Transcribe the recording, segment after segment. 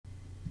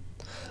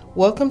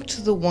Welcome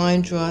to the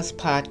Wine Draws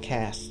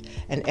Podcast,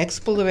 an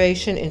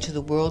exploration into the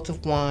world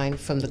of wine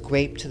from the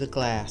grape to the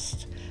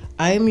glass.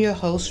 I am your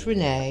host,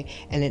 Renee,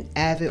 and an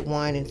avid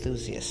wine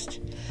enthusiast.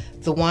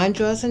 The Wine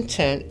Draws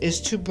intent is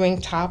to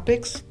bring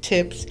topics,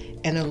 tips,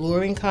 and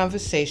alluring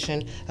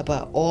conversation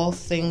about all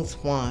things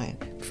wine,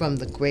 from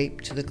the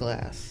grape to the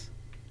glass.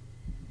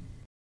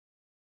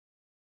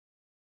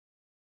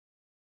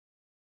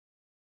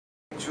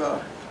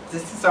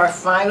 This is our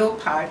final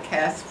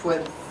podcast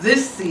for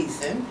this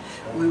season.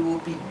 We will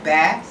be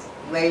back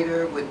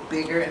later with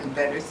bigger and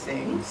better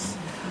things.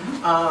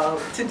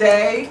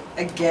 Today,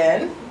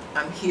 again,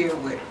 I'm here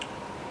with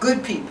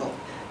good people.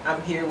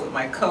 I'm here with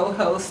my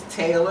co-host,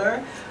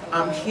 Taylor.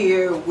 I'm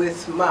here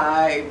with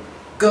my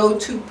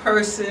go-to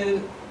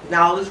person,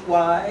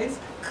 knowledge-wise,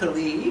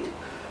 Khalid,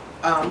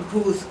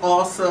 who's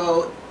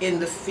also in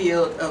the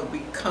field of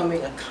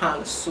becoming a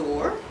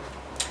connoisseur.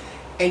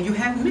 And you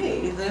have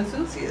me, the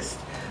enthusiast,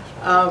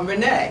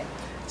 Renee.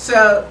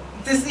 So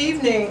this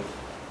evening,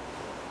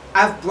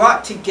 I've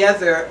brought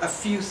together a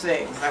few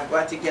things. I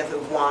brought together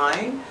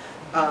wine.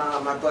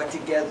 I brought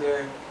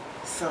together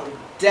some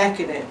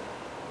decadent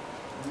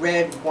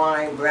red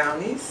wine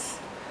brownies,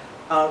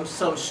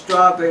 some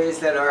strawberries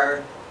that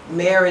are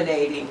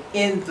marinating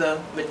in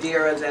the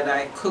Madeira that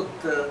I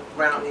cooked the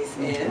brownies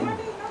in. I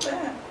didn't know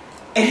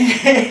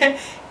that.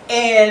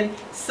 And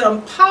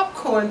some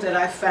popcorn that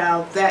I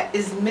found that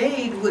is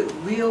made with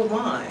real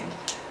wine.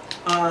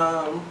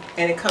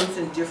 And it comes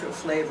in different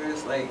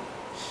flavors like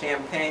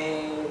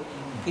champagne,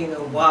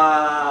 Pinot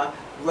Noir,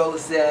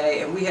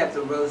 rosé, and we have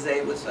the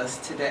rosé with us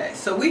today.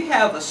 So we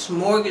have a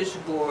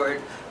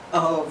smorgasbord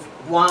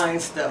of wine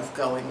stuff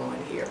going on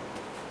here.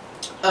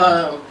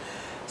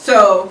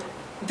 So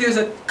there's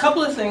a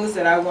couple of things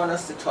that I want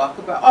us to talk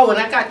about. Oh, and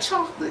I got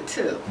chocolate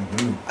too.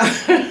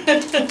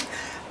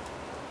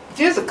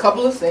 There's a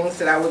couple of things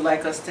that I would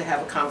like us to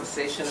have a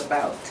conversation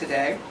about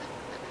today.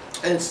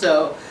 And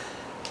so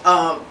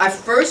I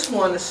first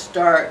want to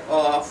start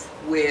off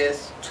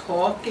with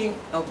talking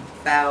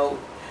about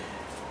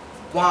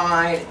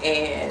wine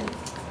and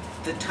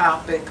the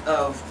topic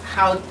of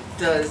how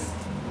does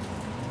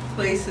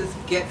places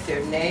get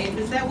their name.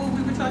 Is that what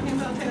we were talking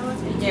about, Taylor?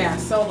 Yeah,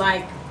 so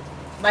like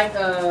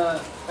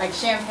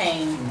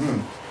champagne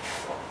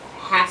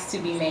has to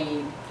be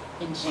made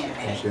in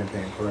Champagne.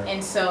 Champagne, correct.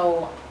 And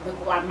so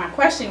my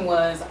question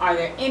was, are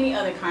there any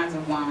other kinds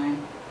of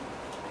wine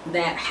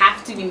that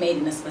have to be made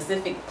in a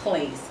specific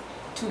place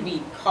to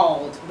be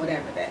called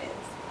whatever that is?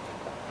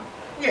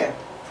 Yeah.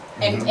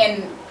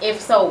 And if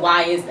so,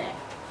 why is that?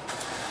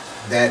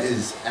 That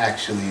is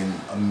actually an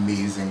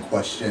amazing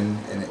question,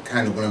 and it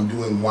kind of, when I'm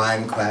doing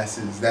wine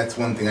classes, that's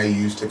one thing I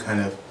use to kind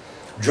of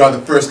draw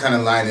the first kind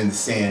of line in the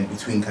sand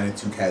between kind of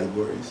two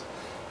categories.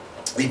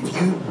 If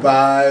you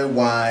buy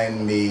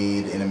wine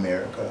made in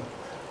America,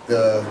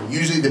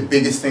 usually the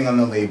biggest thing on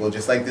the label,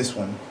 just like this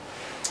one,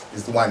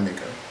 is the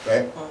winemaker,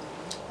 right?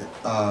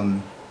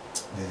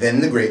 Then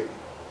the grape,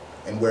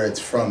 and where it's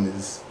from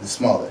is the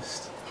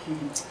smallest.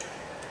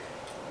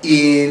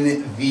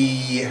 In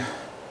the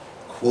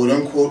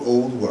quote-unquote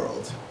old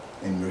world,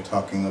 and we're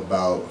talking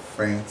about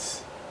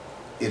France,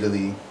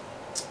 Italy,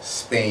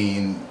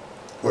 Spain,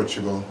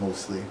 Portugal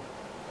mostly,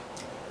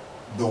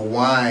 the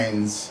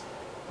wines,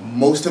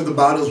 most of the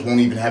bottles won't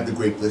even have the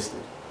grape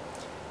listed.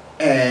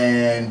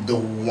 And the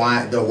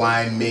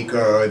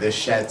winemaker or the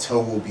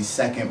chateau will be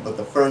second, but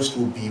the first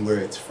will be where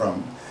it's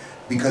from.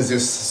 Because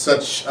there's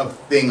such a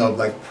thing of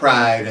like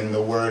pride and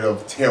the word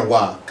of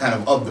terroir, kind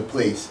of the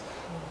place.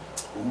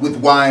 With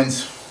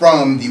wines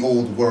from the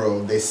old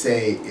world, they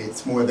say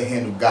it's more the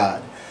hand of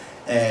God.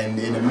 And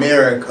in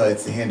America,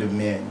 it's the hand of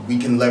man. We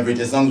can leverage,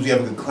 as long as we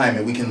have a good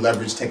climate, we can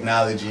leverage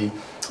technology.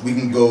 We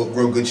can go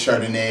grow good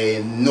Chardonnay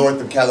in north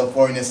of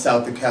California,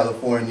 south of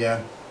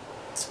California.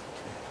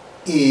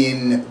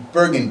 In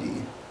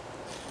Burgundy,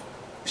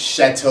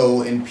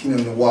 Chateau and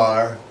Pinot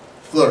Noir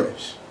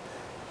flourish.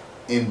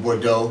 In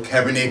Bordeaux,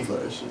 Cabernet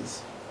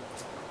flourishes.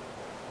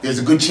 There's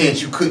a good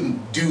chance you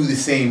couldn't do the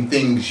same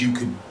things you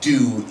could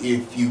do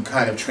if you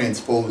kind of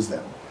transpose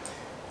them.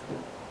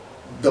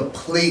 The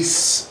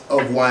place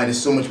of wine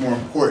is so much more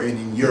important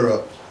in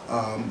Europe.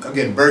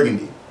 Again,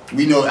 Burgundy.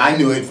 I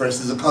knew it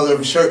first as a color of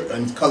a shirt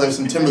and color of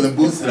some Timberland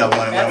boots that I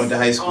wanted when I went to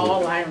high school.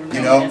 All I remember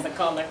as a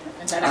color,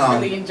 and that I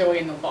really enjoy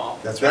in the fall.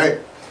 That's right.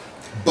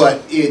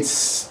 But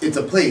it's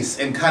a place,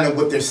 and kind of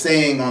what they're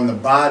saying on the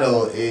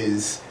bottle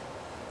is,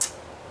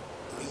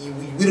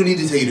 we don't need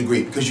to tell you the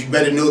grape, because you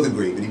better know the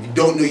grape. And if you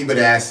don't know, you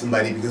better ask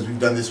somebody, because we've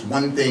done this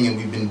one thing and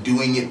we've been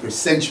doing it for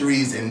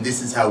centuries, and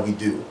this is how we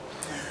do.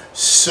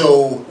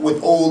 So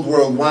with old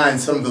world wine,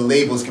 some of the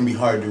labels can be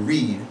hard to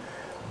read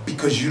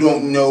because you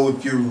don't know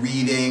if you're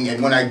reading.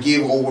 And when I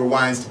give old world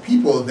wines to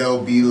people,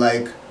 I'll be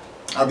like,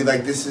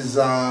 this is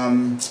a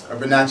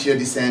Vernaccia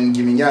di San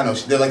Gimignano.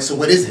 They're like, so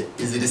what is it?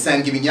 Is it a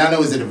San Gimignano?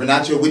 Is it a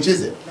Vernaccia? Which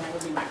is it? That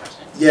would be my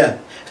question. Yeah.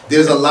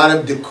 There's a lot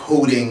of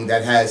decoding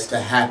that has to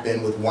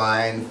happen with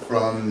wine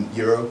from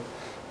Europe.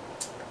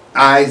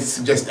 I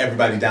suggest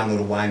everybody download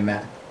a wine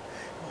map.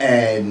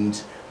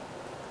 And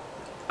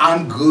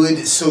I'm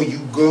good. So you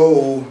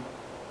go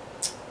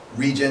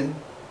region,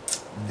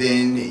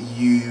 then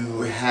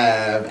you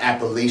have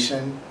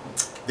appellation,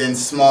 then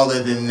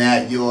smaller than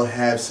that you'll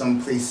have some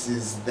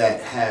places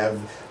that have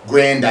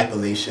grand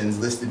appellations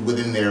listed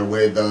within there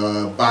where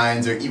the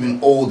vines are even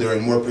older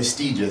and more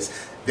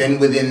prestigious. Then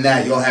within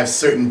that you'll have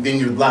certain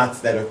vineyard lots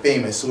that are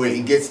famous, so where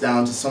it gets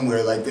down to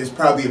somewhere like there's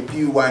probably a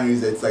few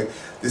wineries that's like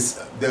this,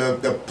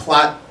 the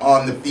plot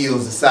on the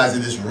fields the size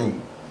of this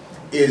room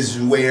is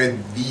where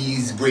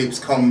these grapes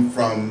come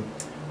from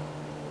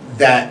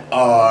that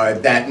are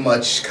that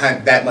much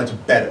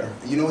better.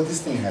 You know what,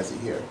 this thing has it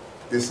here.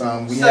 This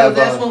we so have.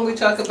 That's when we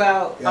talk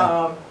about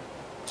yeah.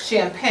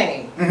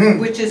 Champagne,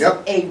 which is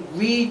Yep. a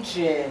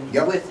region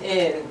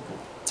within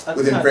a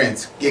within country.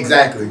 France,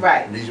 exactly.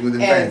 Right. Region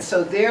within And France.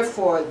 so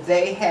therefore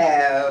they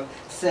have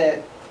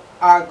said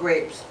our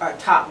grapes are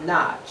top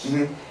notch,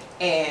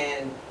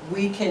 and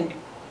we can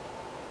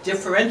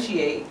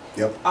differentiate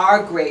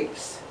our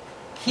grapes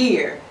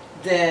here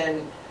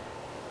than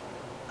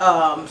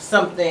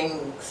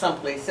something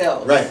someplace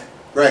else. Right,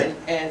 right.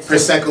 And so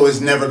Prosecco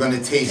is never going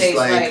to taste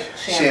like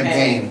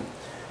champagne.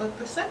 But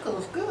Prosecco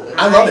is good.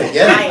 I love it,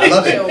 yeah, I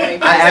love it.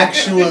 enjoy I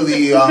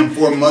actually,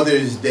 for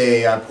Mother's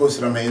Day, I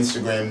posted on my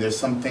Instagram, there's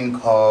something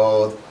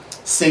called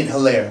Saint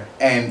Hilaire,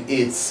 and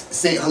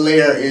Saint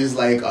Hilaire is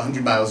like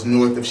 100 miles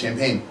north of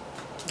Champagne.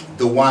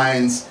 The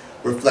wines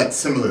reflect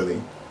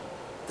similarly.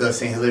 The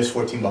Saint Hilaire's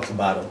 $14 a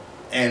bottle,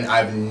 and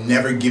I've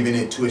never given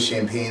it to a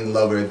champagne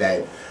lover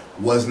that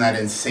was not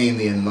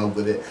insanely in love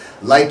with it.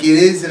 Like it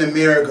is in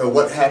America,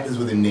 what happens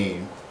with a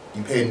name?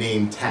 You pay a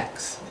name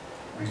tax.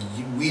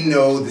 We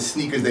know the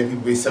sneakers that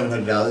people pay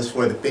 $700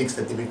 for, the fakes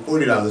that they pay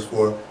 $40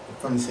 for, are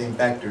from the same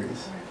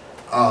factories.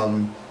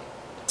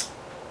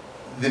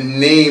 The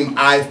name,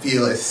 I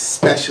feel,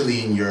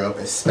 especially in Europe,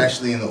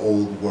 especially in the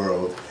old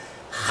world,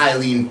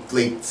 highly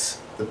inflates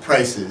the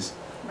prices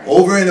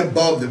over and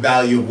above the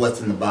value of what's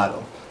in the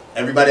bottle.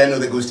 Everybody I know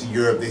that goes to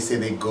Europe, they say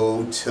they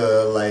go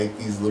to like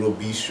these little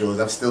bistros.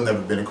 I've still never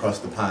been across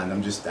the pond.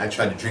 I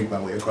try to drink my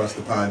way across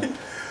the pond.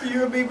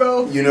 You and me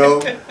both. You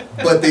know?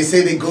 But they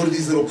say they go to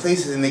these little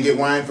places and they get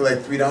wine for like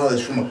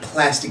 $3 from a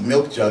plastic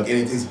milk jug, and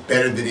it tastes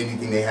better than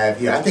anything they have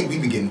here. I think we've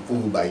been getting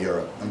fooled by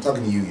Europe. I'm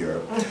talking to you,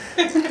 Europe.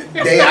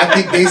 I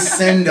think they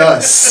send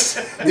us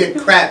their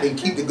crap and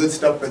keep the good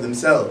stuff for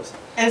themselves.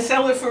 And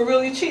sell it for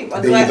really cheap.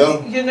 There you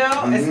go. You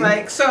know, it's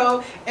like,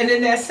 so, and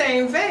in that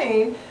same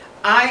vein,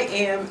 I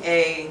am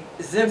a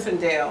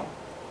Zinfandel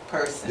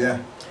person. Yeah.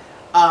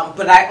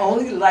 But I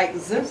only like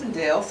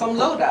Zinfandel from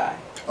Lodi.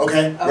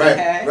 Okay,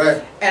 Okay.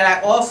 right. And I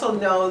also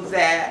know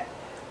that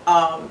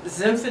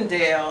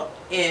Zinfandel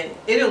in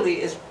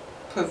Italy is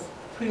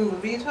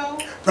Primavito.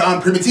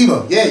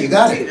 Primitivo, yeah, you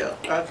got it.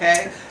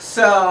 Okay.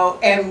 So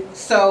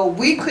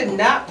we could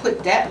not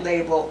put that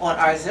label on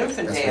our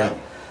Zinfandel. That's right.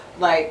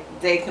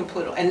 Like they can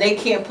put, and they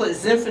can't put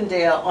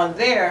Zinfandel on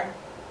their.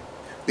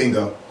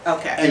 Bingo.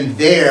 Okay. And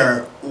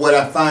there, what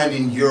I find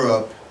in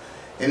Europe,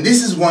 and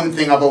this is one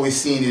thing I've always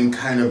seen in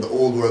kind of the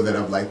old world that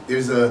I've liked,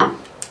 if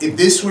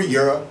this were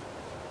Europe,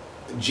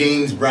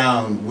 James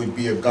Brown would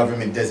be a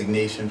government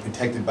designation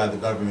protected by the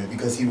government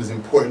because he was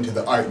important to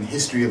the art and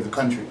history of the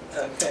country.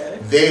 Okay.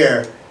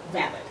 There,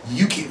 valid.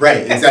 you can,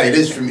 right, exactly, it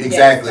is from,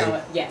 exactly.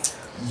 Yes.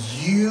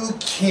 You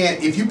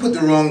can't, if you put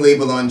the wrong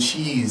label on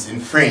cheese in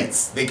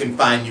France, they can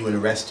fine you and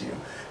arrest you.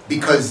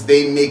 Because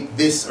they make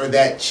this or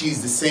that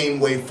cheese the same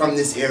way from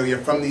this area,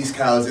 from these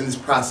cows, in this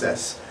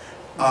process.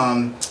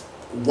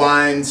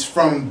 Wines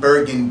from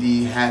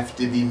Burgundy have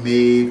to be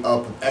made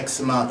up of X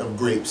amount of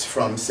grapes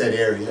from said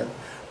area.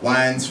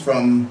 Wines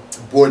from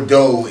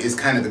Bordeaux is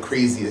kind of the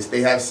craziest.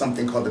 They have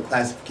something called the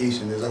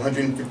classification. There's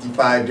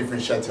 155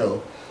 different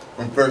chateaux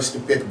from 1st to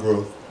 5th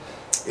growth.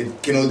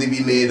 It can only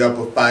be made up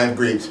of 5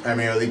 grapes,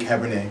 primarily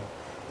Cabernet.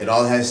 It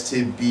all has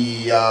to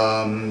be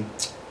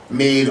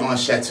made on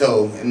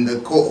chateau, and the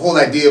whole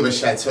idea of a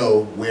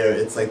chateau where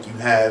it's like you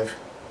have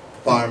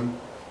farm,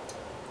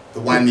 the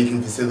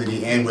winemaking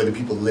facility, and where the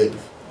people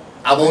live.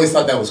 I've always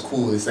thought that was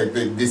cool. It's like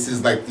this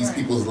is like these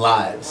people's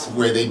lives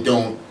where they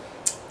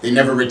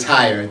never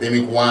retire. They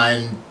make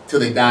wine till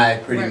they die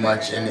pretty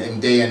much,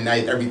 and day and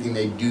night everything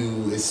they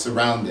do is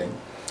surrounding.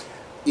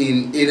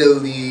 In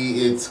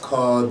Italy it's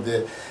called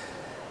the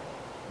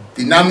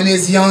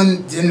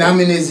Denominazione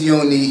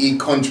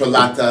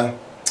Controllata,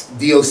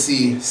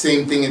 DOC,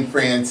 same thing in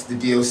France, the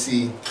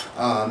DOC,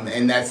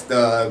 and that's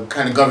the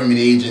kind of government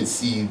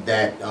agency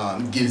that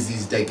gives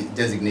these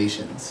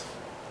designations.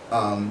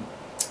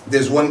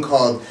 There's one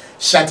called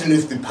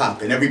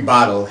Châteauneuf-du-Pape, and every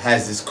bottle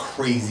has this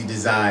crazy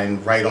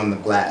design right on the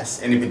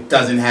glass, and if it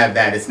doesn't have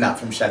that, it's not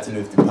from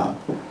Châteauneuf-du-Pape.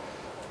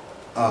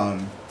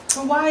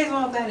 So why is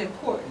all that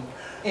important?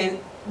 And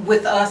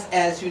with us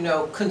as, you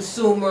know,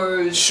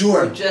 consumers,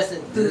 sure, or just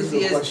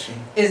enthusiasts,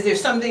 is there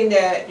something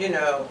that, you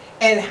know,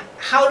 and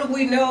how do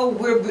we know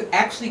we're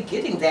actually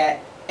getting that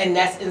and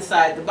that's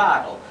inside the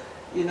bottle,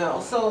 you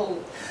know? So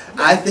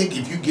I think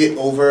if you get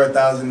over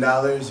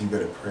 $1,000, you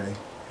better pray.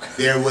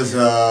 There was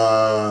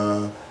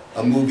a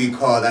movie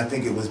called, I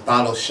think it was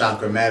Bottle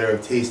Shock or Matter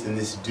of Taste, and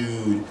this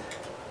dude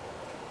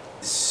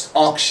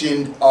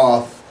auctioned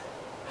off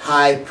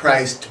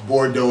high-priced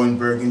Bordeaux and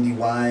Burgundy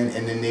wine,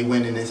 and then they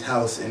went in his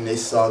house and they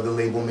saw the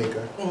label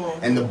maker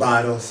and the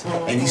bottles,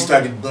 and he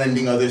started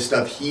blending other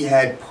stuff. He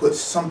had put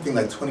something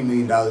like $20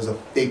 million of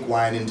fake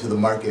wine into the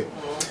market.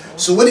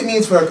 So what it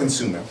means for a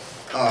consumer,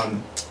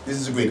 this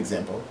is a great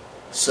example.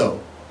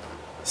 So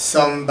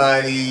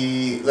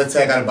somebody, let's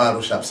say I got a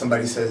bottle shop,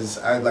 somebody says,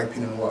 I'd like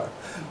Pinot Noir.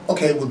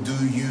 Okay, well, do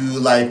you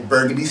like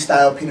Burgundy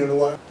style Pinot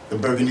Noir? The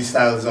Burgundy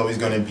style is always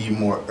going to be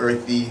more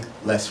earthy,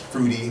 less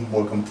fruity,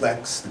 more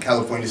complex. The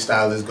California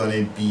style is going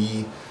to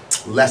be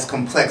less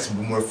complex,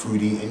 but more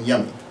fruity and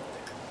yummy.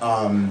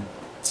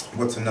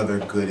 What's another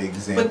good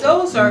example? But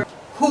those are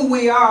who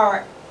we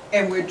are,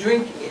 and we're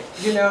drinking it,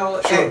 you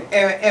know, Sure.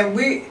 and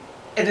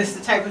it's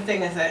the type of thing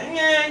that's like,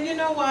 yeah, you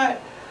know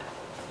what?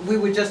 We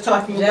were just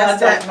talking Just about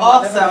that talking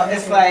about also. that.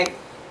 It's like,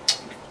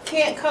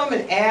 can't come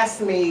and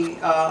ask me,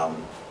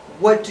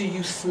 what do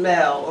you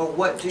smell or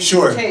what do you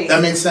Sure, taste?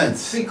 that makes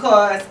sense.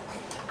 Because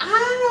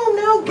I don't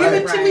know. Give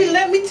it to Right. me.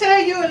 Let me tell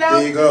you. And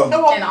There you go.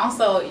 And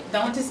also,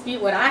 don't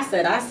dispute what I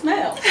said. I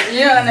smell.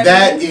 You know what I mean?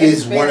 That It's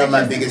is very one of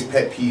my interesting. biggest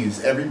pet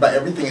peeves.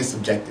 Everything is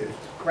subjective.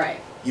 Right.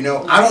 You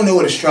know, I don't know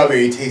what a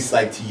strawberry tastes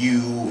like to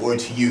you or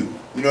to you.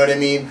 You know what I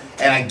mean?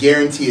 And I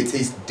guarantee it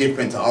tastes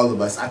different to all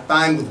of us. I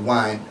find with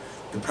wine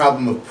the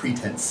problem of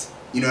pretense.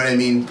 You know what I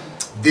mean?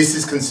 This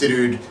is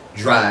considered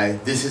dry.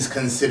 This is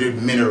considered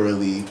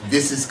minerally.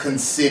 This is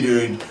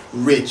considered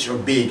rich or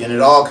big. And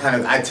it all kind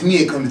of, to me,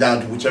 it comes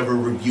down to whichever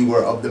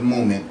reviewer of the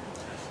moment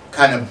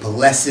kind of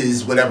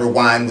blesses whatever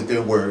wine with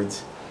their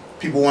words.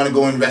 People want to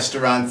go in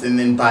restaurants and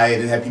then buy it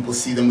and have people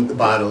see them with the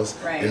bottles.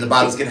 Right. And the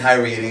bottles get high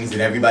ratings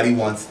and everybody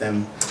wants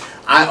them.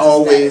 I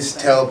always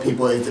tell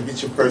people, if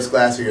it's your first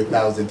glass or your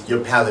 1000th, your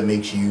palate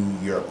makes you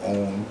your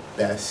own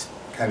best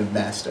kind of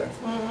master.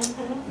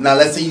 Now,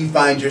 let's say you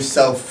find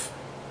yourself,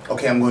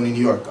 okay, I'm going to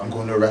New York. I'm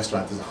going to a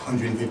restaurant. There's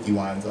 150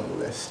 wines on the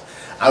list.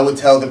 I would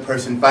tell the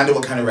person, find out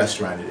what kind of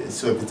restaurant it is.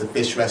 So if it's a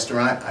fish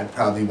restaurant, I'd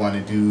probably want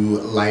to do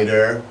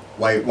lighter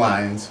white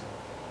wines.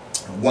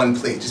 One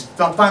place, just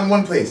find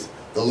one place.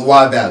 The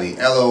Loire Valley,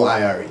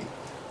 Loire.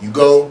 You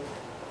go,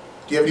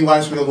 do you have any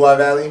wines from the Loire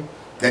Valley?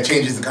 That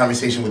changes the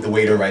conversation with the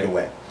waiter right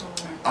away.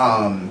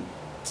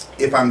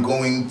 If I'm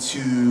going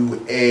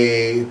to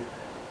a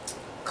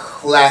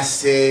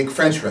classic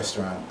French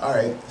restaurant, all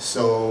right,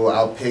 so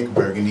I'll pick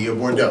Burgundy or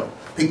Bordeaux.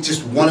 Pick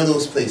just one of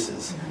those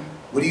places.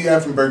 What do you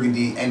have from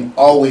Burgundy? And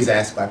always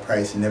ask by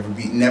price, and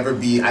never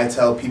be. I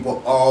tell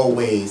people,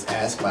 always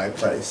ask by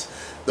price.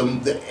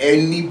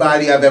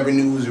 Anybody I've ever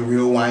knew who's a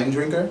real wine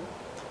drinker,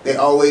 they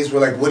always were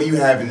like, what do you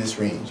have in this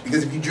range?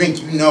 Because if you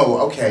drink, you know,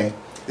 okay,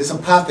 this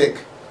Apothic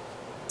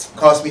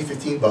cost me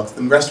 $15.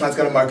 The restaurant's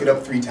gonna mark it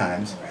up 3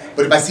 times. Right.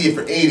 But if I see it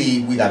for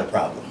 80, we got a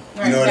problem.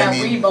 Right. You know what now, I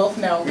mean? we both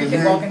know we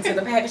can Mhm. walk into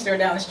the package store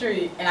down the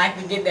street and I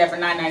can get that for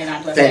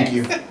 $9.99 plus Thank tax.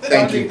 you. Don't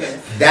Thank do you.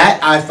 this. That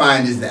I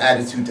find is the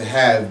attitude to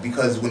have,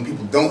 because when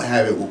people don't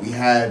have it, what we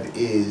have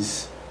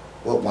is,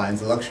 what,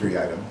 wine's a luxury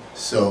item.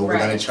 So we're Right.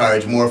 gonna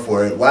charge more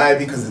for it. Why?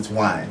 Because it's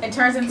wine. It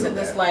turns into Kill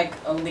this that.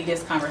 like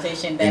elitist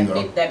conversation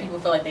Bingo. that people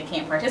feel like they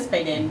can't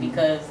participate in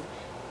because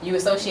you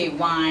associate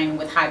wine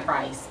with high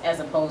price as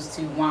opposed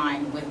to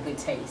wine with good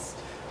taste.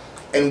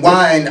 And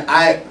wine,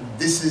 I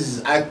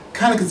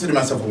kind of consider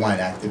myself a wine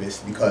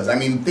activist because, I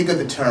mean, think of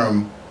the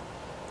term,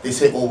 they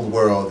say old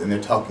world and they're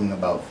talking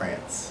about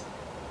France.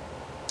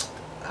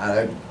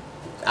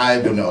 I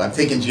don't know, I'm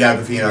taking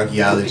geography and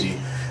archaeology.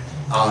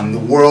 The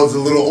world's a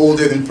little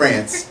older than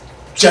France,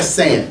 just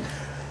saying.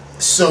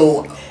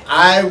 So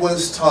I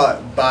was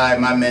taught by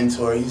my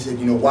mentor, he said,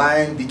 you know,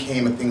 wine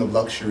became a thing of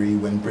luxury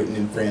when Britain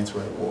and France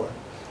were at war.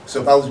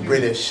 So if I was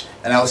British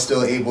and I was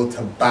still able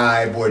to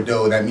buy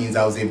Bordeaux, that means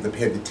I was able to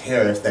pay the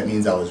tariffs, that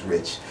means I was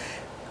rich.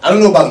 I don't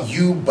know about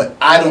you, but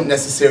I don't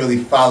necessarily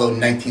follow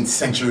 19th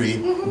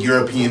century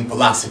European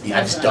philosophy.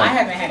 I just don't. I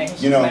haven't had a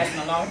history You know. class in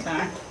a long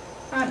time.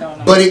 I don't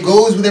know. But it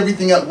goes with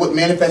everything else, what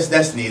manifests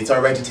destiny. It's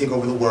our right to take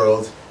over the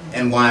world,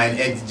 and wine.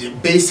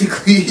 And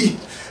basically,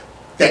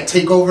 that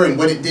takeover and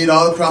what it did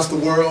all across the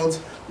world,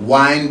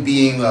 wine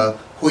being a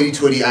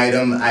hoity-toity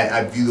item,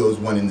 I view those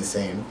one and the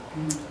same.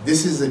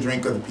 This is a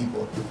drink of the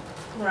people.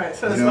 Right.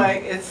 So You it's know?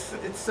 like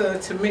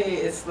it's to me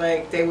it's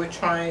like they were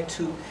trying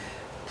to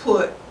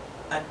put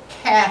a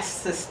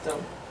caste system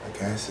A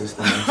caste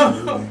system,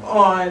 absolutely.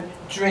 on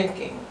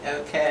drinking.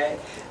 Okay.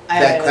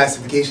 That And-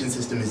 classification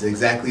system is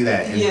exactly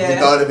that. And Yeah. we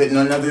thought of it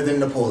none other than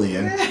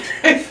Napoleon.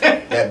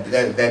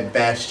 that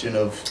bastion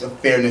of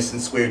fairness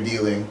and square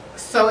dealing.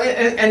 So,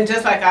 and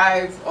just like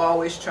I've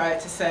always tried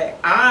to say,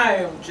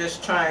 I'm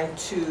just trying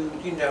to,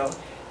 you know,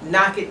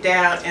 knock it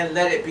down and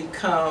let it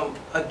become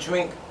a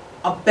drink,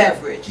 a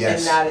beverage, Yes.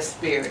 and not a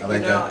spirit. I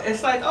like you know, that.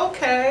 it's like,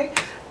 okay,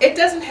 it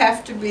doesn't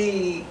have to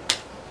be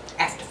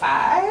after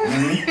 5.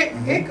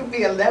 Mhm, It could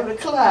be 11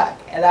 o'clock,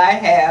 and I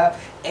have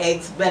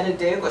eggs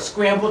Benedict or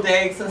scrambled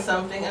eggs and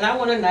something, and I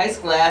want a nice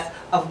glass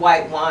of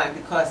white wine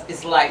because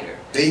it's lighter.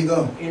 There you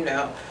go. You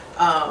know,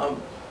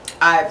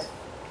 I've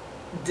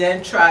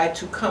then try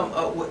to come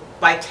up with,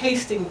 by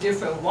tasting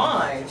different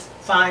wines,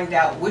 find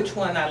out which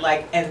one I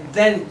like, and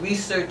then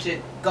research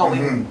it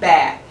going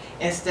back,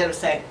 instead of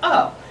saying,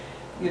 oh,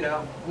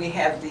 we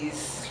have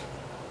these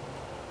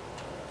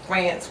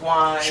France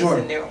wines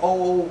and they're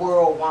old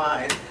world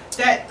wines.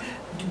 That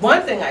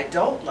one thing I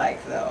don't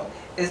like, though,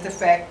 is the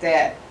fact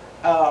that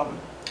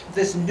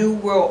this new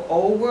world,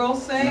 old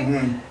world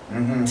thing,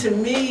 to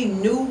me,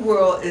 new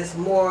world is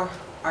more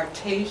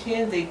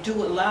artesian. They do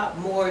a lot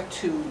more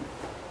to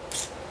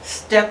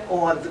step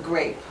on the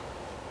grape.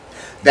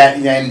 That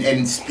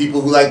and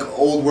people who like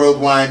old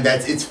world wine,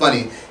 it's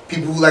funny.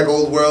 People who like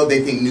old world,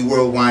 they think new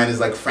world wine is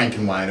like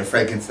Frankenwine or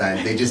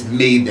Frankenstein. They just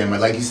made them, or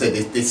like you said,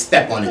 they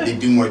step on it. They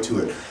do more to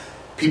it.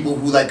 People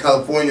who like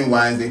California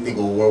wines, they think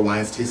old world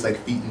wines taste like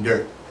feet and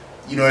dirt.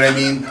 You know what I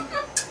mean?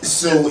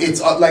 So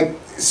it's like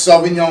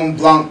Sauvignon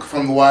Blanc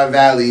from the Loire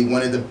Valley.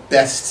 One of the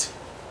best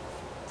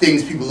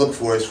things people look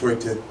for is for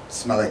it to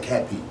smell like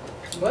cat pee.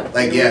 What?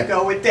 Like, Here we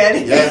go with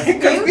that. Yeah.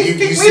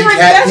 You see were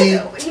cat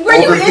pee, were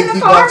you over in the 50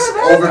 car bucks,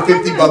 with us? over Oh my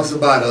 50 God. bucks a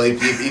bottle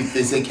if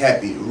they say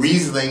cat pee.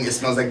 Riesling, it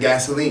smells like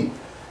gasoline.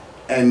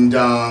 And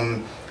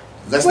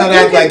let's not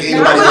act like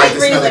anybody likes the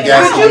smell of Riesling. But you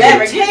I'll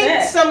never gasoline. can get take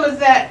that. some of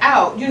that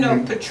out,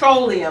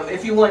 petroleum,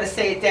 if you want to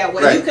say it that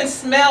way. Right. You can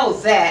smell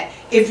that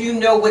if you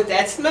know what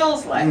that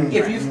smells like.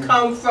 If you've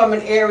come from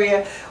an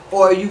area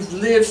or you've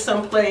lived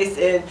someplace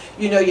and,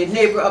 your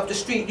neighbor up the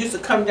street used to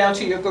come down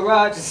to your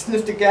garage and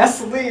sniff the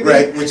gasoline.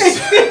 Right, which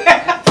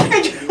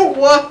And you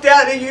walk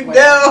down and you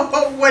know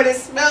what it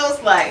smells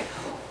like.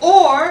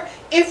 Or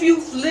if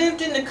you've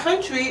lived in the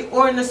country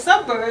or in the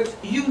suburbs,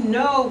 you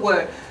know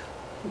what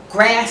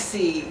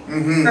grassy,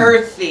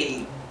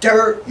 earthy,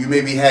 dirt. you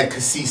maybe had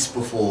cassis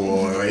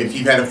before, or if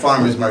you've had a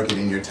farmer's market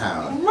in your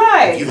town.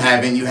 Right. If you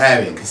haven't, you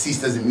haven't.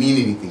 Cassis doesn't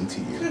mean anything to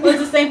you. Well,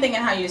 it's the same thing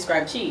in how you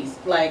describe cheese.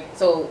 Like,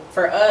 so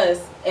for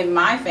us, in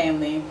my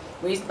family,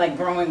 we used to,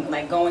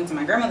 going to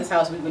my grandmother's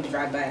house, we would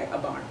drive by a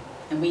barn.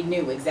 And we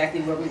knew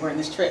exactly where we were in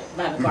this trip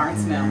by the barn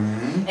smell.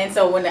 And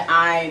so when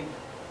I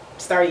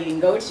started eating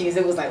goat cheese,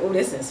 it was like, oh,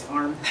 this is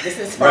farm. This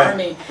is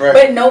farming. Right.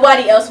 But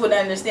nobody else would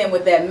understand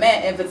what that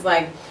meant. If it's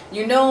like,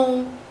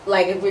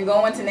 like if we're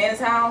going to Nana's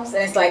house,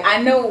 and it's like,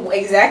 I know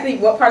exactly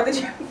what part of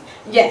the trip.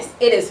 Yes,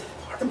 it is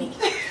farming.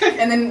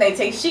 And then they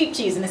take sheep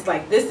cheese, and it's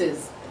like, this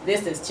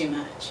is too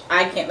much.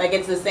 I can't,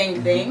 it's the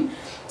same thing.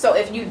 So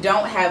if you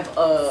don't have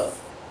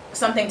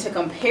something to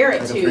compare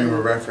it Like to, a frame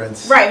of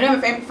reference. right, you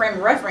don't have a frame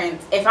of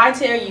reference. If I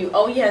tell you,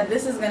 oh yeah,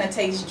 this is gonna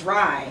taste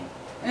dry,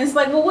 and it's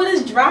like, well, what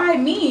does dry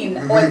mean?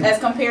 Or as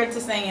compared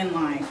to saying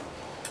like,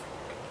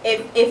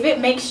 if it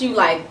makes you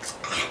like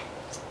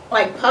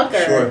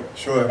pucker,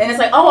 Sure. then it's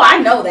like, oh, I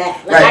know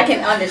that. Right. I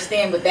can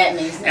understand what that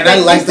means. And I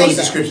like You say those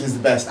that. descriptions the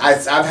best.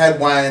 I've had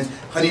wines.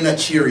 Honey Nut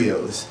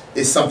Cheerios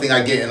is something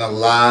I get in a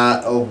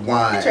lot of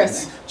wines.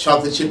 Interesting.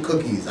 Chocolate chip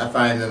cookies I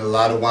find in a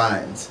lot of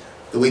wines.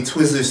 The way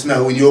Twizzlers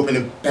smell when you open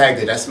a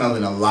package, I smell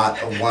in a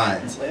lot of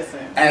wines. Listen.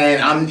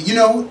 And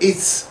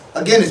it's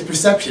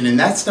perception, and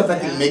that stuff I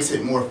think makes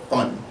it more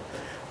fun.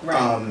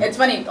 Right. It's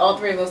funny, all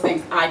three of those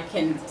things I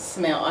can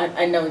smell.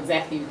 I know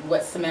exactly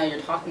what smell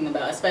you're talking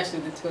about, especially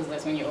the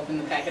Twizzlers when you open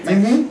the pack. It's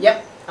like,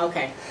 yep,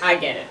 okay, I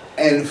get it.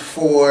 And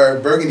for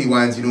Burgundy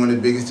wines, one of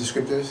the biggest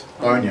descriptors?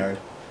 Barnyard.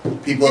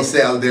 People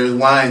say, oh, there's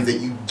wines that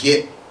you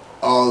get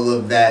all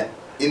of that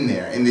in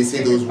there. And they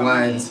say those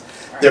wines,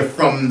 they're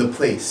from the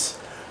place.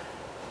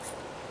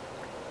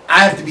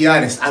 I have to be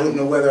honest, I don't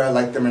know whether I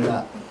like them or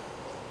not.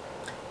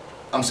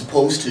 I'm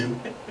supposed to.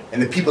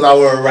 And the people that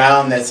were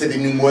around that said they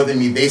knew more than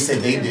me, they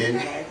said they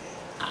did.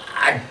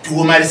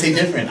 Who am I to say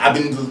different? I've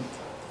been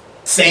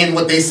saying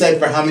what they said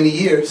for how many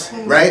years,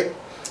 right?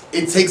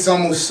 It takes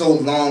almost so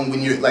long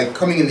when you're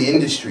coming in the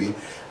industry.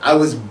 I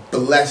was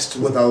blessed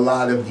with a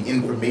lot of the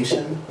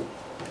information,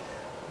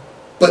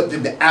 but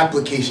the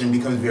application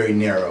becomes very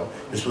narrow.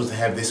 You're supposed to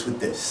have this with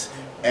this.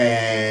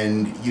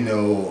 And,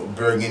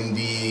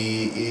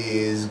 Burgundy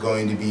is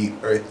going to be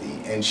earthy.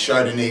 And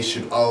Chardonnay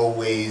should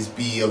always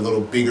be a little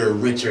bigger,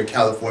 richer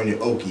California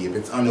oaky. If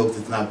it's unoaked,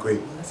 it's not great.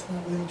 Well, that's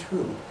not really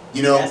true.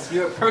 That's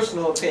your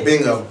personal opinion.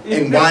 Bingo.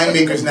 And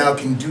winemakers now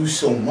can do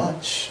so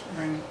much.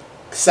 Right.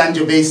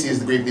 Sangiovese is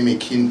the grape they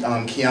make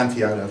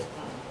Chianti out of.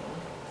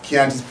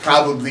 Chianti is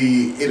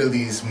probably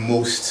Italy's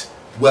most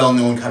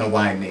well-known kind of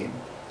wine name.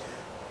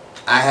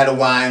 I had a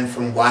wine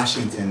from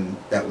Washington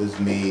that was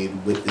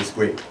made with this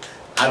grape.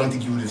 I don't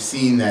think you would have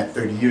seen that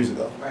 30 years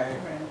ago. Right.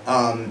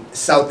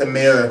 South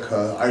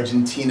America,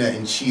 Argentina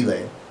and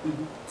Chile.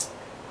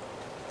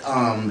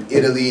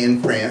 Italy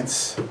and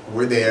France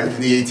were there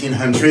in the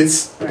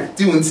 1800s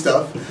doing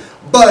stuff.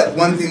 But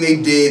one thing they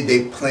did,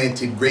 they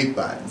planted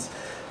grapevines.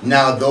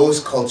 Now those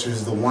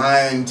cultures, the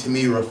wine to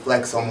me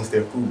reflects almost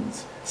their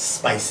foods.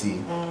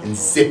 Spicy and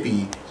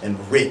zippy and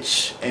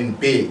rich and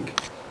big.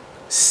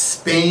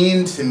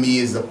 Spain to me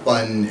is a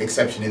fun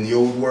exception in the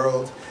old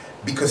world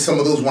because some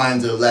of those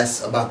wines are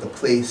less about the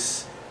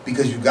place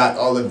because you've got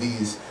all of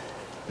these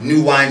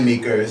new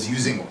winemakers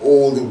using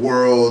old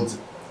world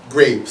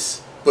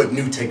grapes but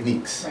new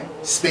techniques.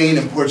 Spain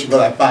and Portugal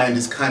I find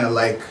is kind of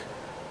like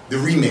the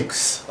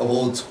remix of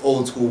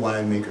old school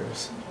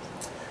winemakers.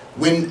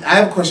 When I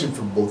have a question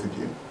for both of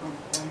you.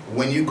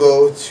 When you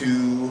go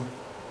to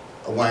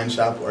a wine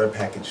shop or a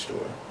package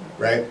store,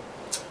 right?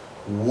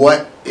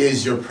 What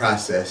is your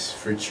process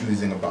for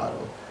choosing a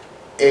bottle?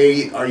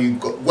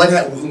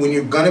 When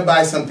you're gonna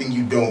buy something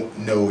you don't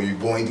know, or you're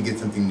going to get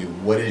something new,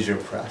 what is your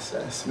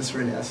process? Miss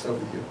Renee, I'll start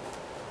with you.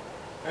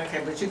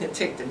 Okay, but you can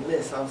take the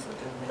list also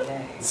to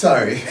Renee.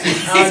 Sorry.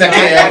 Oh, no,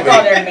 I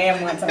called her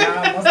man once and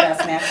I almost got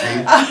snapped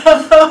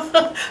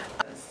up.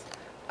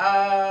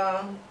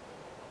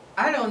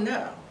 I don't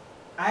know.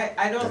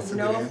 I don't That's a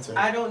know. good answer.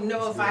 I don't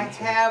know That's a if good I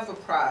answer. have a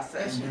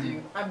process. Yes, you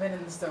do. I've been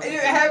in the store.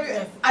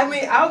 I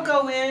mean, I'll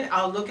go in.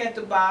 I'll look at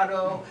the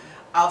bottle.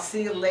 I'll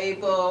see a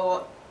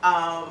label.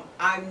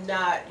 I'm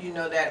not,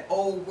 that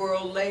old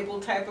world label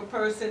type of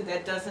person.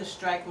 That doesn't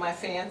strike my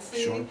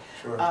fancy.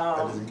 Sure. That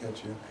doesn't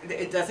catch you.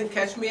 It doesn't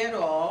catch me at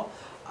all.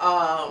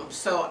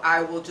 So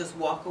I will just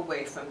walk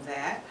away from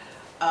that.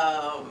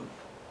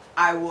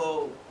 I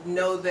will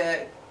know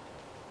that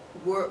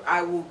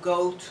I will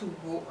go to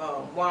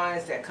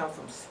wines that come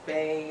from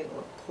Spain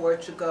or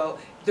Portugal.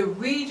 The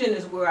region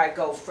is where I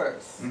go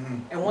first.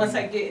 Mm-hmm. And once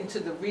I get into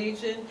the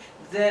region,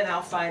 then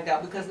I'll find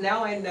out, because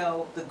now I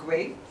know the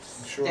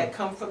grapes that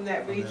come from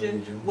that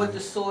region, what the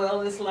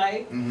soil is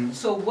like,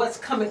 so what's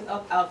coming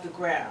up out the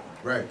ground.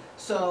 Right.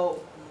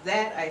 So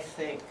that, I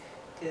think,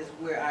 is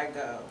where I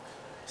go.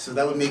 So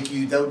that would make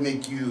you,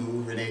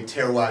 Renee,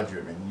 terroir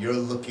driven. You're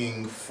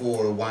looking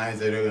for wines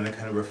that are going to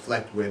kind of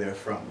reflect where they're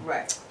from.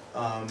 Right.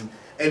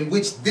 And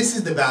this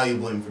is the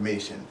valuable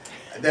information.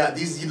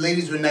 These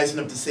ladies were nice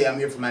enough to say, I'm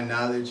here for my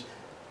knowledge.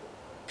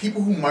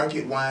 People who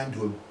market wine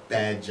do a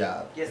bad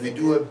job. Yes, and they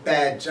do a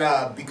bad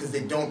job because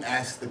they don't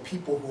ask the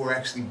people who are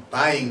actually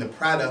buying the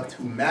product,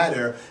 who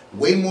matter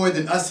way more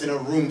than us in a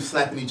room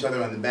slapping each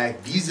other on the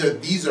back. These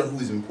are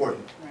who's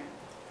important. Right.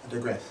 I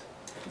digress.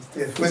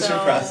 What's your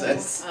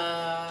process?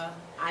 I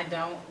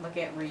don't look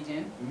at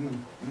region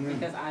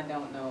because I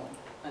don't know.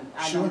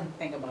 I Sure. don't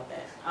think about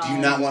that. Do you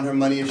not want her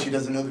money if she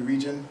doesn't know the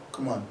region?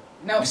 Come on.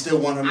 No. You still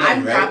want her money,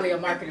 I'm right? probably a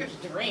marketer's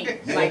dream.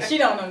 Like, she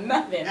don't know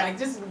nothing. Like,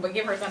 just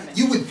give her something.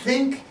 You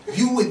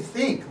would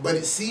think, but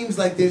it seems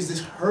like there's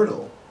this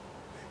hurdle.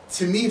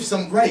 To me, if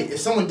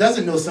someone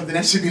doesn't know something,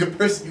 that should be the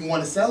person you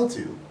want to sell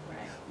to.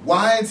 Right.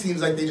 Wine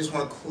seems like they just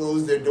want to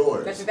close their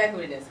doors. That's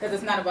exactly what it is. Because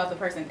it's not about the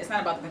person. It's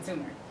not about the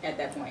consumer at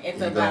that point. It's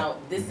There you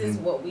about, go. this is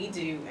what we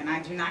do, and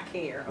I do not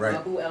care Right.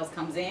 about who else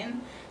comes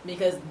in.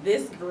 Because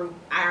this group,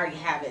 I already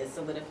have it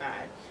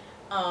solidified.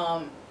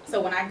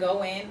 So when I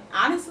go in,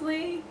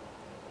 honestly,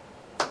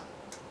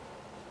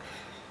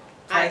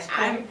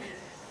 I'm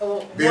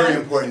Very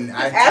important.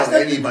 I tell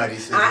Absolutely. anybody.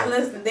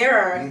 Listen, there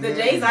are the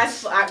days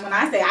when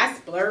I say I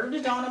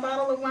splurged on a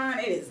bottle of wine,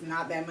 it is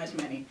not that much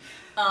money.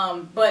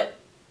 But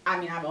I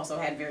mean, I've also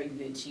had very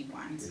good cheap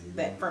wines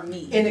that for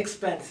me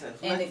Inexpensive.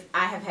 and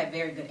I have had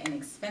very good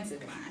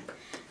inexpensive wine,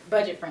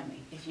 budget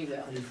friendly, if you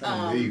will.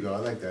 There you go. I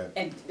like that.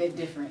 And at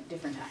different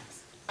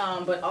times.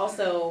 But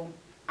also,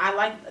 I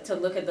like to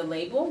look at the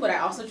label, but I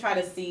also try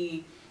to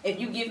see if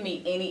you give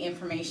me any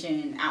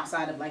information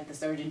outside of like the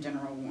Surgeon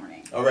General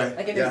warning. All right.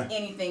 Like if there's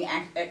anything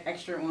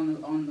extra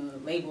on the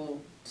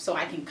label, so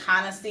I can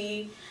kind of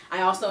see.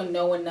 I also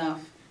know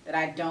enough that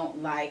I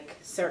don't like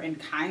certain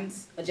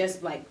kinds.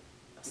 Just like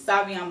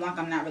Sauvignon Blanc,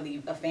 I'm not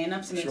really a fan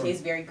of. To me, it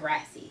tastes very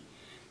grassy.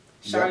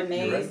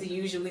 Chardonnays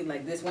usually,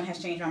 like this one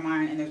has changed my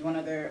mind, and there's one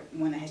other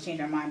one that has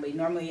changed my mind, but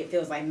normally it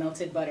feels like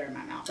melted butter in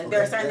my mouth. Like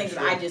there are certain things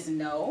that I just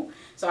know,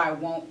 so I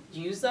won't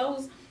use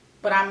those.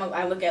 But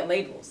I look at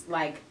labels,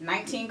 like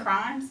 19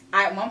 Crimes.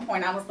 At one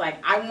point I was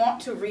like, I want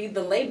to read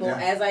the label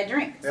as I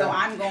drink. So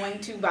I'm going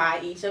to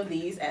buy each of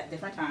these at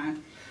different times.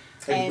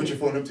 Have you put your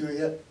phone up to it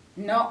yet?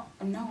 No,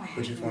 I haven't.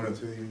 Put your phone up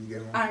to it when you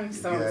get home. I'm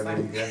so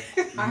excited.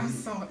 I'm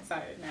so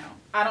excited now.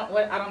 I don't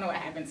know what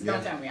happens.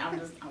 Don't tell me. I'm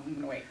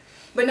gonna wait.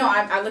 But no,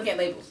 I look at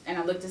labels and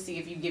I look to see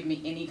if you give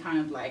me any kind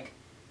of like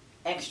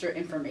extra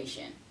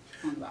information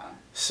on the bottle.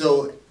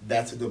 So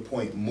that's a good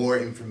point. More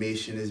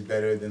information is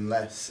better than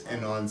less.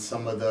 And on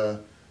some of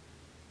the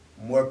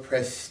more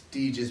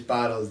prestigious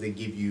bottles, they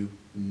give you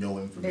no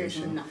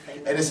information. There's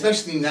nothing. And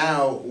especially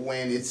now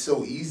when it's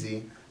so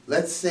easy.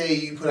 Let's say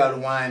you put out a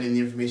wine and the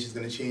information is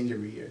going to change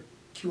every year.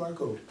 QR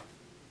code.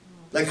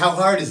 Like, how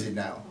hard is it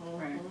now?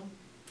 Right.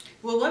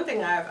 Well, one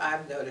thing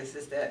I've noticed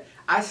is that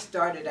I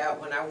started out,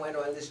 when I went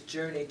on this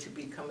journey to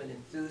become an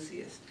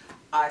enthusiast,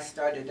 I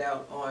started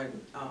out on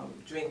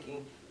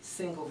drinking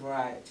single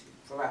varietals.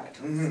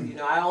 Mm-hmm.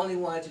 I only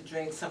wanted to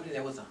drink something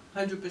that was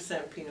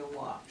 100% Pinot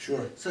Noir.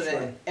 Sure.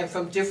 And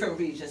from different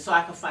regions, so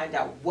I could find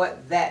out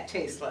what that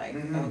tastes like.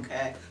 Mm-hmm.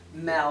 Okay,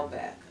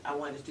 Malbec. I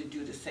wanted to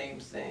do the same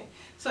thing.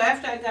 So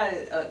after I got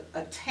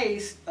a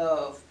taste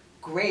of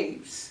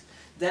grapes,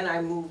 then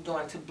I moved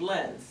on to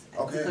blends.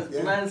 Okay.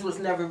 Because blends was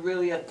never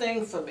really a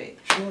thing for me.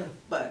 Sure.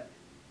 But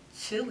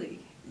Chile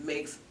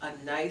makes a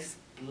nice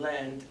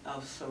blend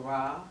of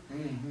Syrah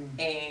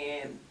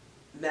and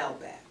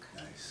Malbec.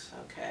 Nice.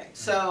 Okay,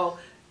 so,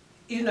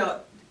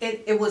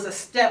 it was a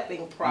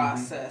stepping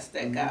process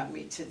that got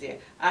me to there.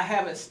 I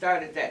haven't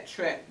started that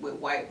trek with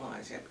white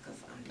wines yet because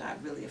I'm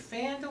not really a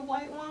fan of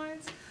white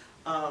wines.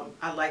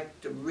 I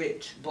like the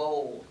rich,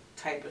 bold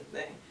type of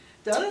thing.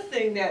 The other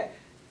thing that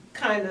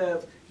kind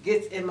of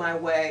gets in my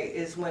way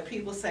is when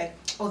people say,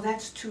 oh,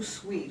 that's too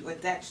sweet or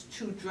that's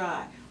too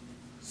dry.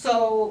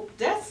 So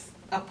that's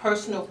a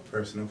personal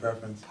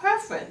preference.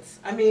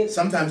 I mean,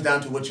 sometimes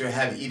down to what you're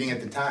eating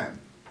at the time,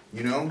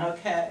 you know?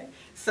 Okay.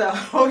 So,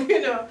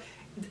 you know,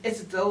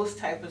 it's those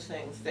type of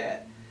things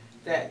that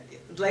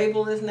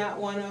label is not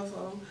one of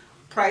them.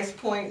 Price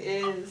point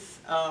is,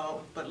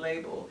 but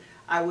label.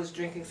 I was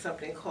drinking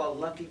something called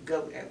Lucky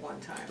Goat at one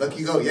time.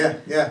 Lucky Goat,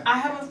 yeah. I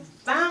haven't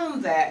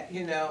found that,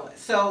 you know.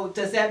 So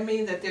does that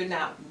mean that they're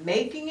not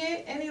making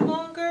it any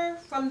longer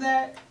from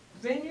that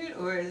vineyard,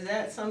 or is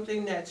that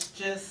something that's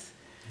just...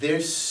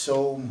 There's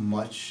so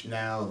much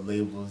now,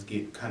 labels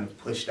get kind of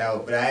pushed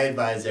out, but I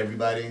advise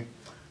everybody,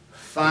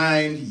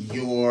 find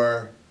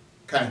your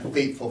kind of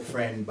faithful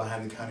friend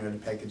behind the counter at a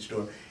package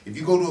store. If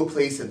you go to a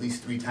place at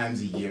least 3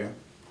 times a year,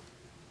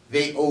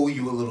 they owe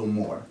you a little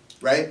more,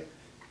 right?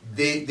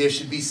 There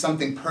should be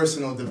something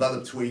personal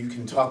developed where you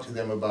can talk to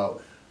them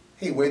about,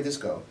 hey, where'd this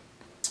go?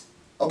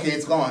 Okay,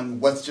 it's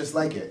gone. What's just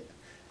like it?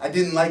 I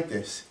didn't like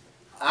this.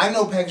 I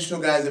know package store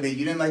guys that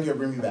you didn't like it,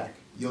 bring me back.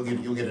 You'll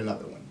get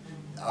another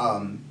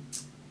one.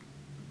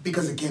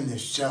 Because again,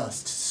 there's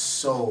just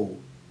so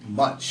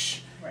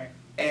much. Right.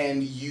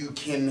 And you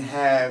can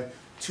have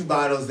 2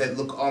 bottles that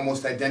look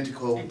almost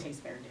identical And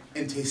taste very different.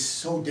 and taste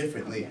so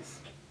differently. Yes.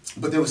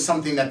 But there was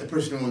something that the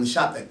person who owned the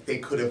shop that they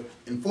could have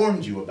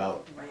informed you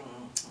about. Right.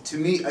 To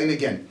me, and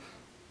again,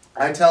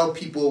 I tell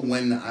people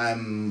when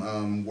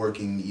I'm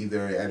working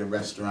either at a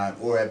restaurant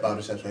or at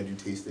Bottle Shops where I do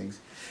tastings,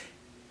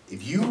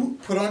 if you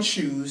put on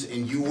shoes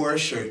and you wore a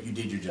shirt, you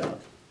did your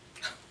job.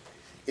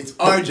 It's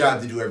our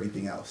job to do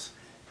everything else.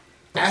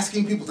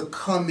 Asking people to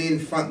come in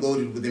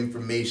front-loaded with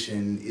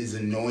information is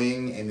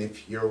annoying, and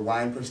if your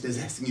wine person is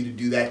asking you to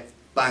do that,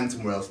 find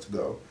somewhere else to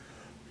go.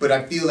 But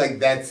I feel like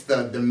that's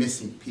the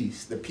missing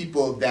piece. The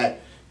people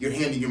that you're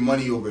handing your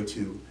money over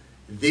to,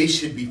 they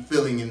should be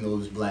filling in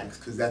those blanks,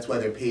 because that's why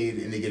they're paid,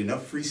 and they get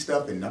enough free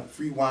stuff, enough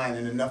free wine,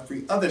 and enough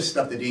free other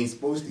stuff that they ain't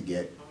supposed to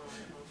get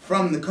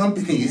from the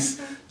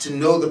companies to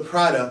know the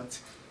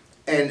product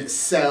and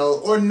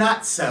sell or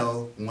not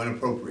sell when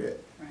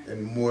appropriate. Right.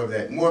 And more of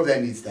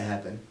that needs to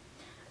happen.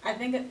 I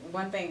think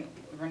one thing,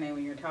 Renee,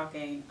 when you're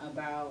talking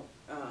about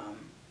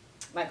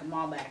like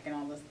Malbec and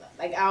all this stuff,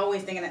 like I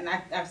always think, and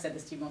I've said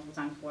this to you multiple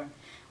times before,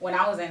 when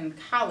I was in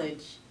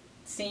college,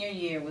 senior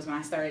year was when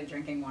I started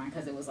drinking wine,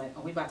 because it was like,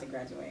 oh, we about to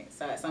graduate,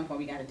 so at some point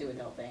we got to do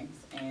adult things,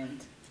 and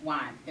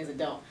wine is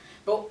adult.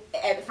 But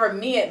for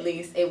me at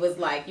least, it was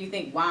like, you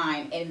think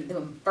wine, and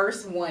the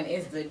first one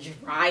is the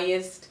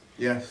driest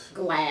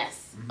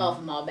glass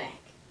of Malbec.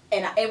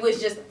 And it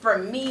was just, for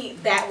me,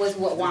 that was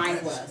what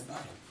wine was.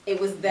 It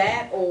was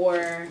that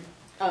or,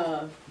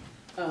 God,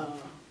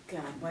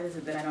 what is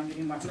it that I don't do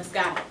anymore?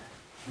 Moscato.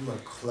 You are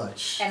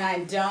clutch. And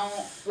I don't,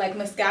 like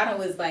Moscato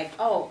was like,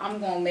 oh, I'm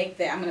going to make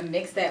that, I'm going to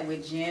mix that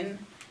with gin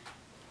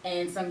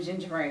and some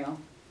ginger ale,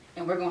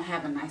 and we're going to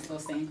have a nice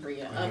little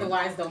sangria.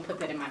 Otherwise, don't put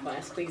that in my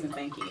glass, please and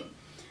thank you.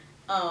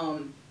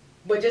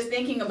 But just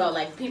thinking about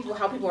like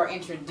how people are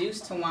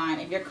introduced to wine,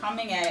 if you're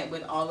coming at it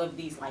with all of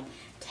these like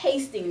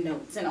tasting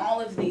notes and all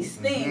of these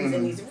things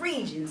and these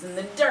regions and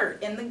the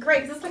dirt and the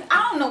grapes, it's like,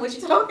 I don't know what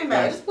you're talking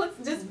about. Just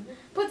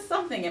put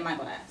something in my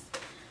glass.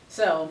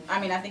 So, I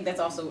mean, I think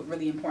that's also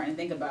really important to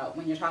think about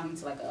when you're talking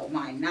to like a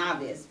wine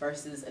novice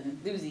versus an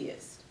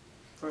enthusiast.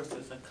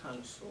 Versus a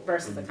connoisseur.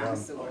 Versus a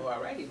connoisseur. Oh,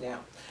 alrighty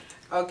now.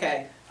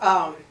 Okay,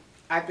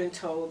 I've been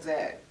told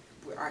that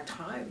our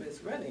time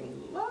is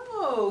running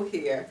low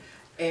here,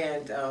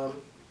 and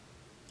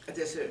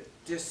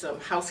there's some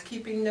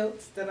housekeeping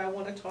notes that I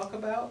want to talk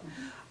about.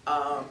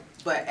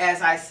 But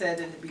as I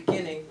said in the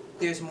beginning,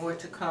 there's more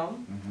to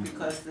come,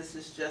 because this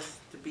is just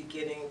the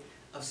beginning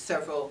of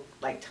several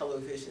like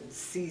television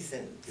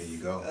seasons. There you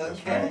go.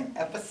 Okay, right.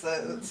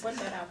 Episodes. Put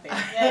that out there.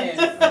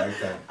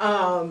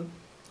 Yes.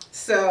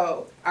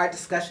 So our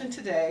discussion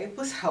today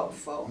was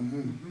helpful.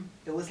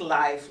 It was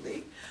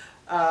lively.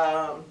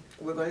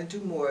 We're going to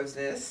do more of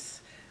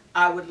this.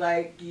 I would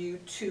like you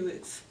to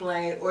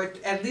explain, or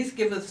at least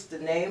give us the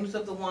names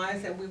of the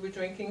wines that we were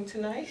drinking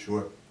tonight.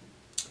 Sure.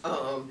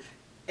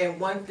 And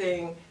one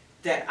thing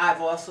that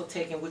I've also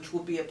taken, which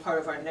will be a part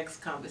of our next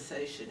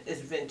conversation,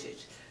 is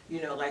vintage.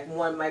 You know, like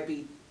one might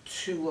be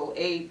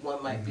 208,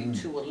 one might be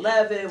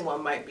 211,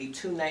 one might be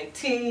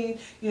 219.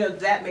 You know,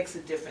 that makes a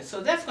difference.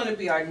 So that's going to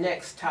be our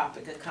next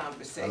topic of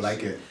conversation. I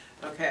like it.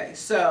 Okay,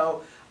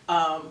 so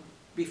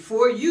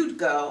before you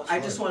go, Sure. I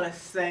just want to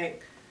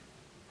thank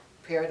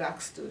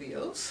Paradox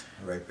Studios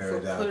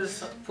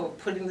for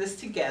putting this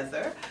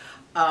together.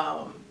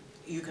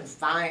 You can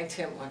find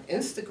him on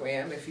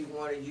Instagram if you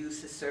want to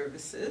use his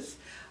services.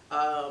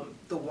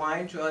 The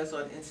Wine Draw is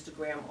on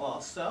Instagram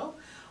also.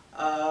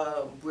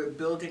 We're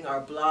building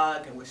our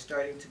blog and we're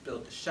starting to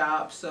build the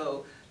shop.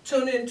 So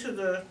tune into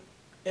the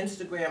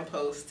Instagram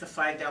post to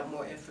find out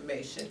more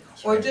information.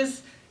 That's or right.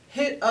 Just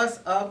hit us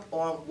up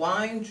on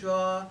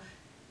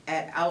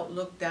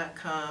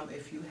winedraw@outlook.com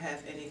if you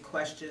have any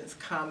questions,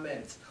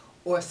 comments,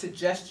 or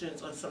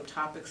suggestions on some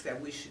topics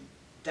that we should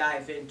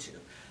dive into.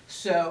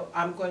 So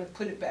I'm going to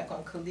put it back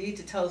on Khalid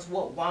to tell us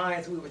what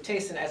wines we were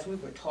tasting as we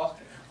were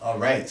talking. All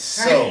right,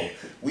 so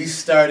we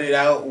started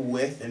out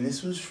with, and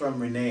this was from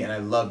Renee, and I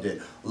loved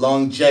it,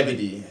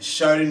 Longevity,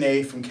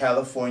 Chardonnay from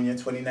California,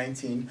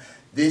 2019.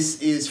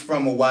 This is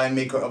from a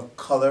winemaker of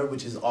color,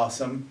 which is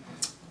awesome.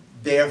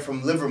 They're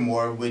from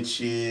Livermore, which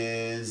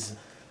is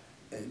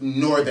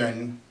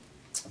Northern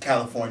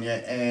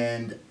California,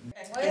 and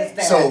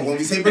so when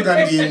we say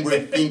Burgundian,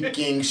 we're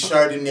thinking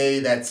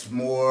Chardonnay that's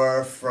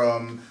more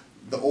from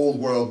the old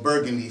world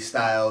Burgundy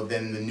style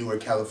than the newer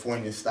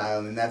California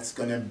style, and that's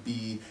gonna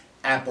be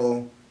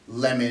apple,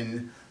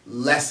 lemon,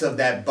 less of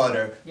that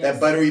butter,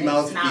 that buttery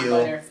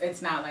mouthfeel. It's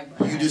not like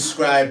butter. You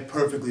described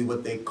perfectly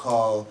what they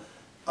call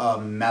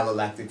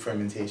malolactic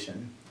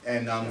fermentation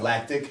and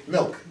lactic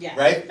milk,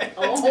 right?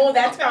 Oh,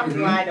 that's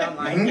probably why I don't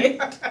like it.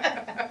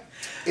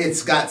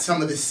 It's got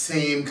some of the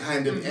same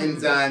kind of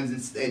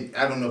enzymes.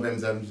 I don't know if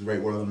enzymes is the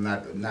right word. I'm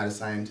not a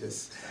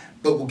scientist,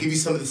 but we'll give you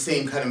some of the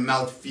same kind of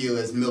mouthfeel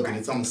as milk, and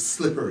it's almost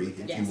slippery,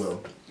 if you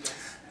will.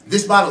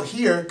 This bottle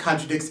here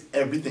contradicts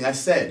everything I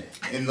said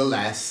in the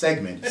last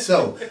segment.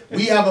 So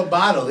we have a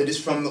bottle that is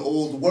from the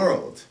old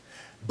world,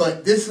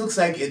 but this looks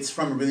like it's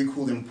from a really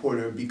cool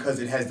importer because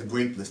it has the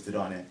grape listed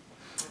on it.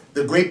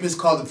 The grape is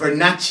called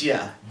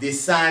Vernaccia di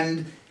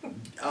San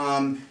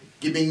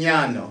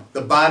Gimignano.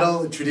 The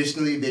bottle,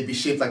 traditionally, they'd be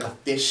shaped like a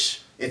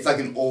fish. It's like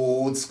an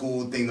old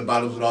school thing. The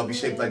bottles would all be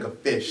shaped like a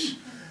fish.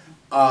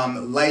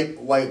 Light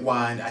white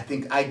wine. I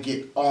think I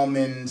get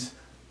almond,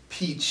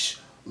 peach,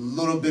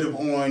 little bit of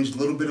orange,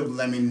 little bit of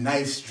lemon,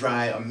 nice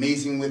dry,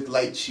 amazing with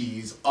light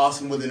cheese,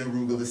 awesome with an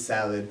arugula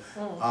salad.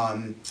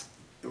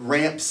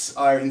 Ramps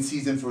are in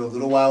season for a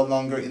little while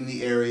longer in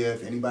the area.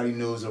 If anybody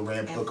knows a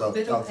ramp, hook up,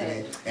 talk to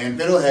me. And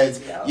fiddleheads,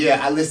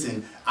 yeah,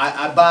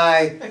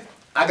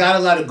 I got a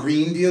lot of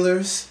green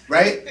dealers,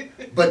 right?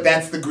 But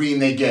that's the green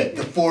they get,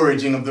 the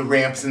foraging of the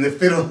ramps and the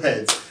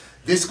fiddleheads.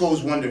 This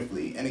goes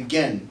wonderfully. And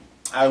again,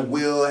 I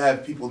will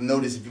have people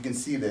notice, if you can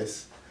see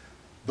this,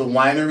 the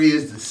winery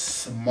is the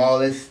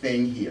smallest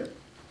thing here.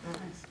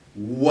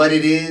 What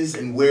it is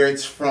and where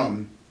it's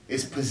from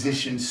is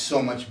positioned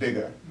so much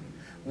bigger,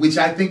 which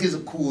I think is a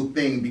cool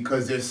thing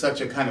because there's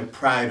such a kind of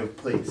pride of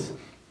place.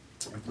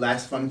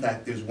 Last fun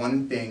fact, there's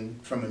one thing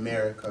from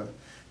America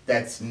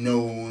that's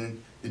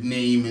known, the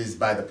name is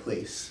by the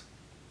place.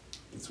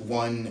 It's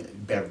one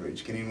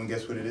beverage. Can anyone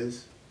guess what it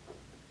is?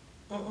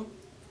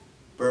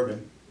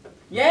 Bourbon.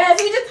 Yes,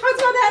 we just talked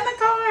about that in the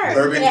car.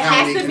 Bourbon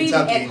County,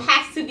 Kentucky. It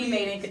has to be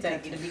made in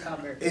Kentucky to be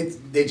called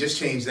bourbon. They just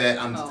changed that.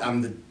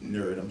 I'm the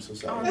nerd. I'm so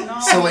sorry. Oh, no.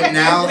 So it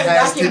now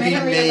has to be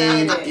Documentary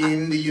made about it.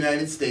 in the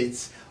United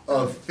States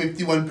of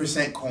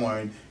 51%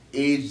 corn,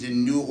 aged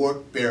in New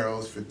Oak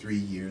barrels for 3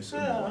 years or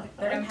more.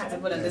 They're going to have to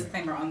put a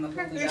disclaimer on the Hulu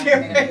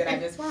documentary that I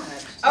just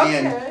watched.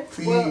 And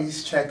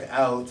please check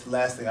out,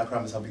 last thing, I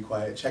promise I'll be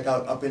quiet, check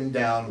out Up and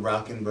Down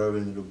Rockin'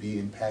 Bourbon. It'll be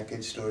in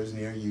package stores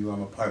near you.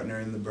 I'm a partner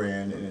in the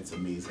brand, and it's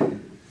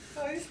amazing.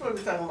 Oh, you're supposed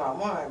to be talking about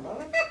wine,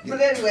 brother. But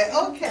anyway,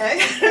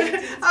 okay.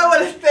 I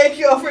want to thank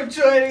you all for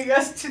joining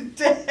us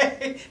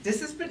today.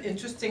 This has been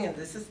interesting and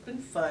this has been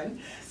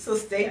fun. So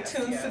stay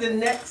tuned for the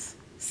next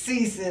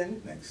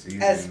season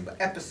as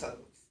episodes.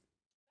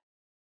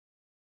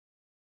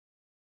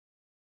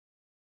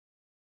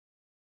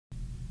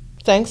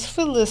 Thanks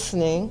for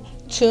listening.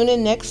 Tune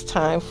in next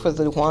time for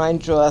the Wine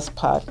Draws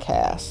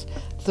podcast.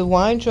 The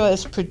Wine Draw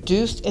is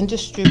produced and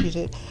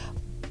distributed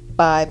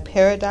by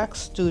Paradox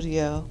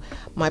Studio.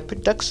 My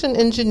production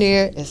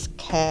engineer is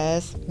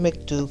Kaz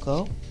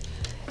McDougall,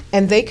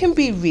 and they can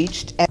be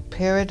reached at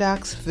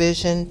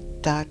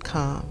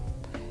paradoxvision.com.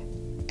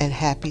 And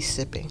happy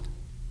sipping.